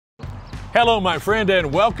Hello, my friend,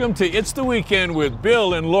 and welcome to It's the Weekend with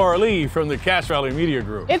Bill and Laura Lee from the Cache Valley Media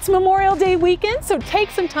Group. It's Memorial Day weekend, so take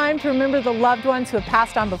some time to remember the loved ones who have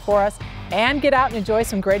passed on before us and get out and enjoy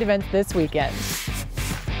some great events this weekend.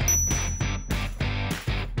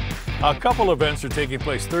 A couple events are taking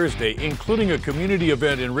place Thursday, including a community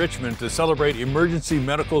event in Richmond to celebrate emergency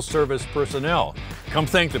medical service personnel. Come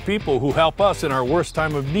thank the people who help us in our worst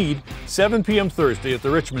time of need, 7 p.m. Thursday at the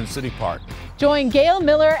Richmond City Park. Join Gail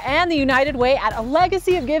Miller and the United Way at A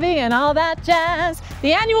Legacy of Giving and all that jazz.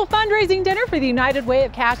 The annual fundraising dinner for the United Way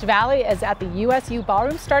of Cache Valley is at the USU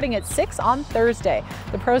Ballroom starting at 6 on Thursday.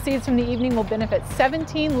 The proceeds from the evening will benefit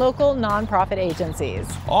 17 local nonprofit agencies.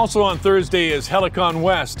 Also on Thursday is Helicon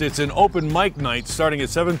West. It's an open mic night starting at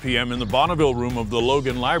 7 p.m. in the Bonneville room of the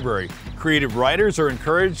Logan Library. Creative writers are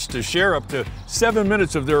encouraged to share up to 7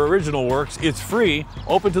 minutes of their original works. It's free,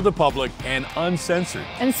 open to the public, and uncensored.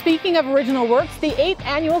 And speaking of original works, the 8th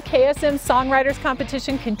annual KSM Songwriters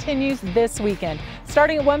Competition continues this weekend.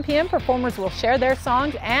 Starting at 1 p.m., performers will share their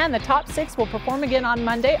songs, and the top 6 will perform again on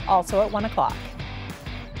Monday, also at 1 o'clock.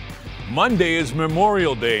 Monday is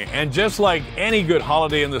Memorial Day, and just like any good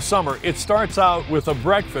holiday in the summer, it starts out with a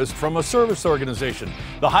breakfast from a service organization.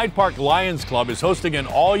 The Hyde Park Lions Club is hosting an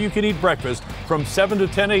all-you-can-eat breakfast from 7 to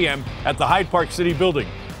 10 a.m. at the Hyde Park City Building.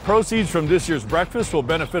 Proceeds from this year's breakfast will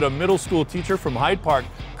benefit a middle school teacher from Hyde Park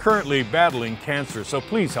currently battling cancer, so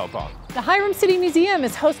please help out. The Hiram City Museum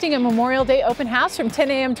is hosting a Memorial Day open house from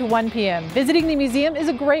 10 a.m. to 1 p.m. Visiting the museum is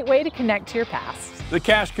a great way to connect to your past. The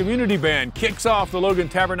Cache Community Band kicks off the Logan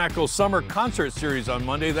Tabernacle Summer Concert Series on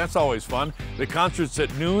Monday. That's always fun. The concert's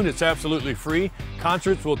at noon. It's absolutely free.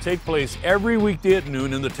 Concerts will take place every weekday at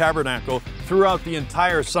noon in the Tabernacle throughout the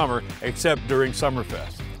entire summer, except during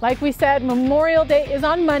Summerfest. Like we said, Memorial Day is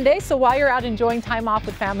on Monday, so while you're out enjoying time off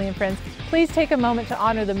with family and friends, please take a moment to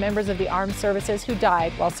honor the members of the armed services who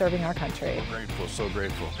died while serving our country. So grateful, so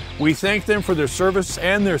grateful. We thank them for their service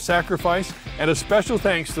and their sacrifice, and a special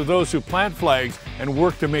thanks to those who plant flags and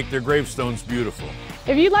work to make their gravestones beautiful.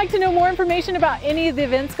 If you'd like to know more information about any of the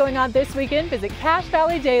events going on this weekend, visit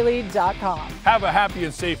CacheValleyDaily.com. Have a happy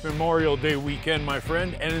and safe Memorial Day weekend, my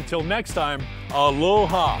friend, and until next time,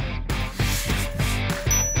 aloha.